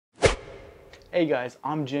Hey guys,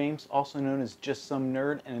 I'm James, also known as Just Some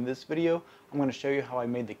Nerd, and in this video, I'm going to show you how I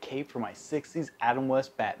made the cape for my 60s Adam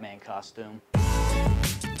West Batman costume.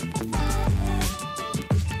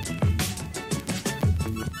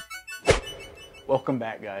 Welcome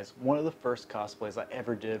back guys. One of the first cosplays I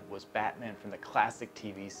ever did was Batman from the classic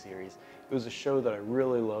TV series. It was a show that I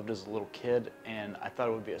really loved as a little kid, and I thought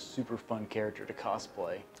it would be a super fun character to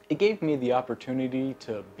cosplay. It gave me the opportunity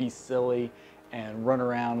to be silly and run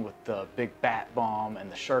around with the big bat bomb and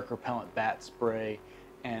the shark repellent bat spray,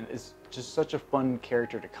 and it's just such a fun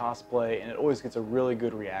character to cosplay, and it always gets a really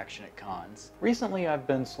good reaction at cons. Recently I've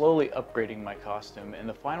been slowly upgrading my costume, and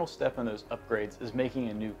the final step in those upgrades is making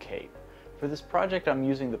a new cape. For this project I'm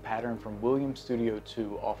using the pattern from Williams Studio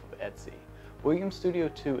 2 off of Etsy. Williams Studio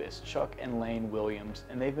 2 is Chuck and Lane Williams,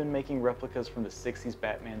 and they've been making replicas from the 60s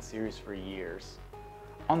Batman series for years.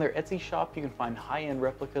 On their Etsy shop, you can find high-end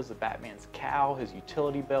replicas of Batman's cowl, his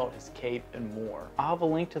utility belt, his cape, and more. I'll have a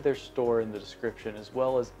link to their store in the description, as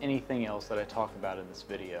well as anything else that I talk about in this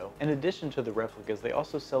video. In addition to the replicas, they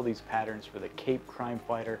also sell these patterns for the Cape Crime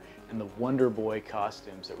Fighter and the Wonder Boy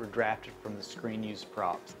costumes that were drafted from the screen-used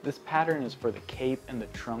props. This pattern is for the cape and the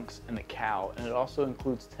trunks and the cowl, and it also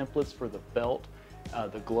includes templates for the belt,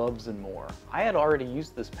 the gloves, and more. I had already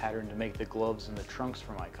used this pattern to make the gloves and the trunks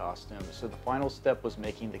for my costume, so the final step was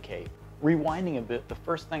making the cape. Rewinding a bit, the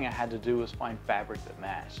first thing I had to do was find fabric that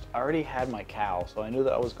matched. I already had my cowl, so I knew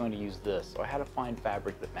that I was going to use this, so I had to find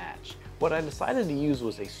fabric that matched. What I decided to use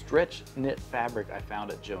was a stretch knit fabric I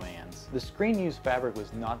found at Joann's. The screen-used fabric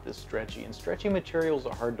was not this stretchy, and stretchy materials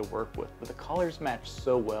are hard to work with, but the colors matched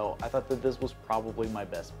so well, I thought that this was probably my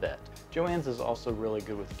best bet. Joann's is also really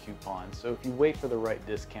good with coupons, so if you wait for the right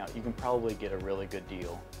discount, you can probably get a really good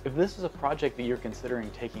deal. If this is a project that you're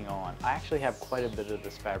considering taking on, I actually have quite a bit of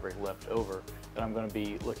this fabric left over that I'm going to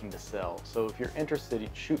be looking to sell. So if you're interested,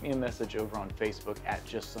 shoot me a message over on Facebook at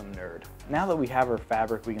Just Some Nerd. Now that we have our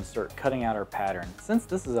fabric, we can start cutting out our pattern. Since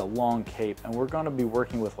this is a long cape and we're going to be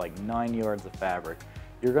working with like 9 yards of fabric,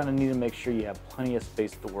 you're going to need to make sure you have plenty of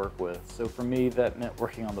space to work with. So for me, that meant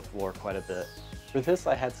working on the floor quite a bit. For this,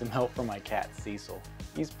 I had some help from my cat Cecil.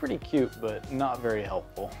 He's pretty cute, but not very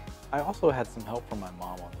helpful. I also had some help from my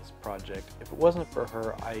mom on this project. If it wasn't for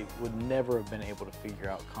her, I would never have been able to figure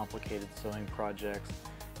out complicated sewing projects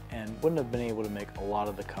and wouldn't have been able to make a lot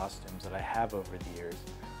of the costumes that I have over the years.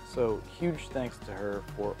 So huge thanks to her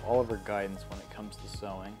for all of her guidance when it comes to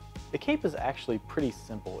sewing. The cape is actually pretty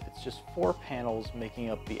simple. It's just 4 panels making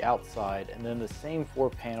up the outside, and then the same 4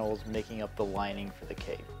 panels making up the lining for the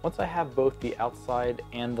cape. Once I have both the outside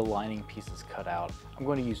and the lining pieces cut out, I'm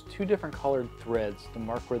going to use 2 different colored threads to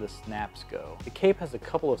mark where the snaps go. The cape has a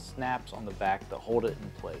couple of snaps on the back that hold it in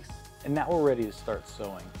place. And now we're ready to start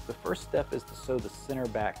sewing. The first step is to sew the center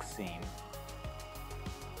back seam.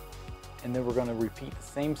 And then we're going to repeat the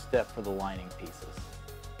same step for the lining pieces.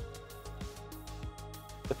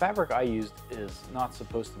 The fabric I used is not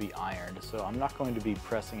supposed to be ironed, so I'm not going to be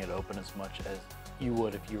pressing it open as much as you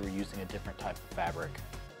would if you were using a different type of fabric.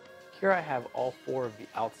 Here I have all 4 of the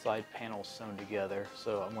outside panels sewn together,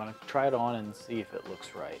 so I'm going to try it on and see if it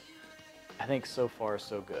looks right. I think so far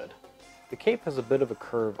so good. The cape has a bit of a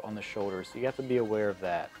curve on the shoulders, so you have to be aware of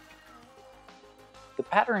that. The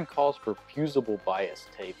pattern calls for fusible bias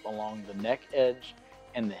tape along the neck edge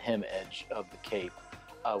and the hem edge of the cape.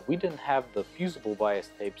 We didn't have the fusible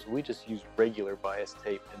bias tape, so we just used regular bias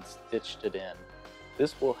tape and stitched it in.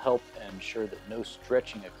 This will help ensure that no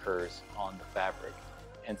stretching occurs on the fabric.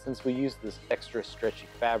 And since we used this extra stretchy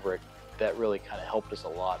fabric, that really kind of helped us a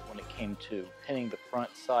lot when it came to pinning the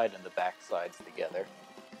front side and the back sides together.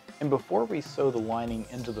 And before we sew the lining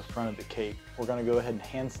into the front of the cape, we're going to go ahead and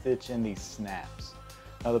hand stitch in these snaps.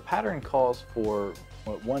 Now the pattern calls for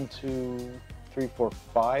 1, 2, 3, 4,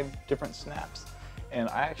 5 different snaps. And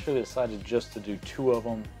I actually decided just to do 2 of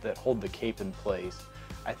them that hold the cape in place.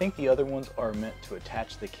 I think the other ones are meant to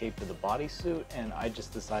attach the cape to the bodysuit, and I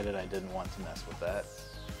just decided I didn't want to mess with that.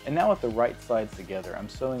 And now with the right sides together, I'm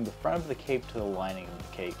sewing the front of the cape to the lining of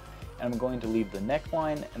the cape, and I'm going to leave the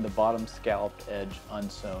neckline and the bottom scalloped edge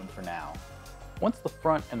unsewn for now. Once the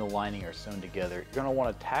front and the lining are sewn together, you're going to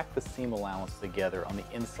want to tack the seam allowance together on the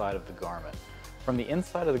inside of the garment. From the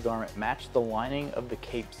inside of the garment, match the lining of the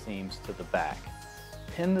cape seams to the back.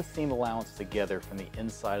 Pin the seam allowance together from the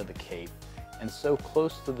inside of the cape and sew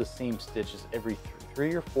close to the seam stitches every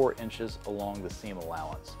 3 or 4 inches along the seam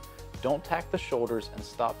allowance. Don't tack the shoulders and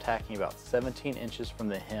stop tacking about 17 inches from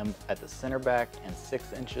the hem at the center back and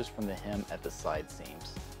 6 inches from the hem at the side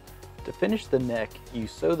seams. To finish the neck, you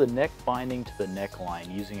sew the neck binding to the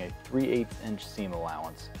neckline using a 3/8 inch seam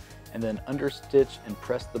allowance. and then understitch and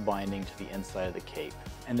press the binding to the inside of the cape.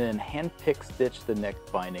 And then hand pick stitch the neck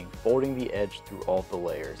binding, folding the edge through all the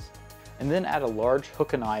layers. And then add a large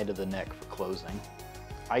hook and eye to the neck for closing.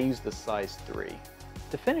 I use the size 3.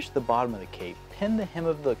 To finish the bottom of the cape, pin the hem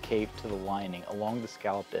of the cape to the lining along the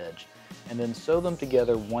scalloped edge, and then sew them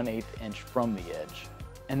together 1/8 inch from the edge.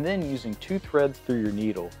 And then using 2 threads through your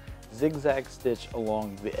needle, zigzag stitch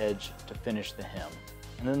along the edge to finish the hem.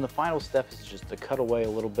 And then the final step is just to cut away a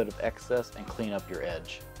little bit of excess and clean up your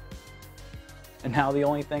edge. And now the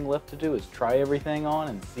only thing left to do is try everything on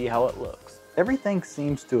and see how it looks. Everything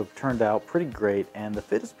seems to have turned out pretty great and the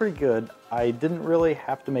fit is pretty good. I didn't really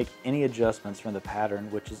have to make any adjustments from the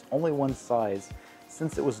pattern, which is only one size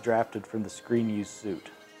since it was drafted from the screen used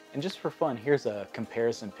suit. And just for fun, here's a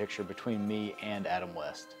comparison picture between me and Adam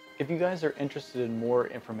West. If you guys are interested in more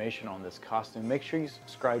information on this costume, make sure you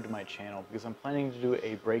subscribe to my channel because I'm planning to do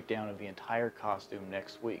a breakdown of the entire costume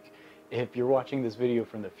next week. If you're watching this video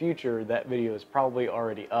from the future, that video is probably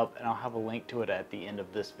already up and I'll have a link to it at the end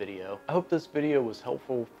of this video. I hope this video was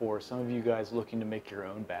helpful for some of you guys looking to make your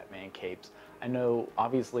own Batman capes. I know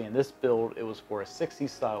obviously in this build it was for a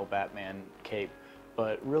 60s style Batman cape,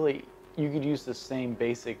 but really you could use the same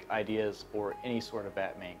basic ideas for any sort of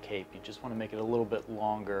Batman cape. You just want to make it a little bit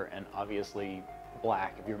longer and obviously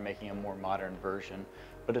black if you're making a more modern version.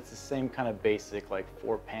 But it's the same kind of basic like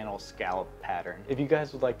 4-panel scallop pattern. If you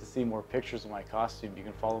guys would like to see more pictures of my costume, you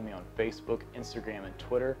can follow me on Facebook, Instagram, and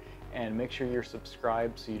Twitter. And make sure you're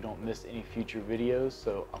subscribed so you don't miss any future videos.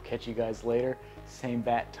 So I'll catch you guys later. Same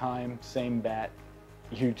bat time, same bat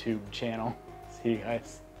YouTube channel. See you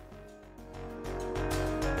guys.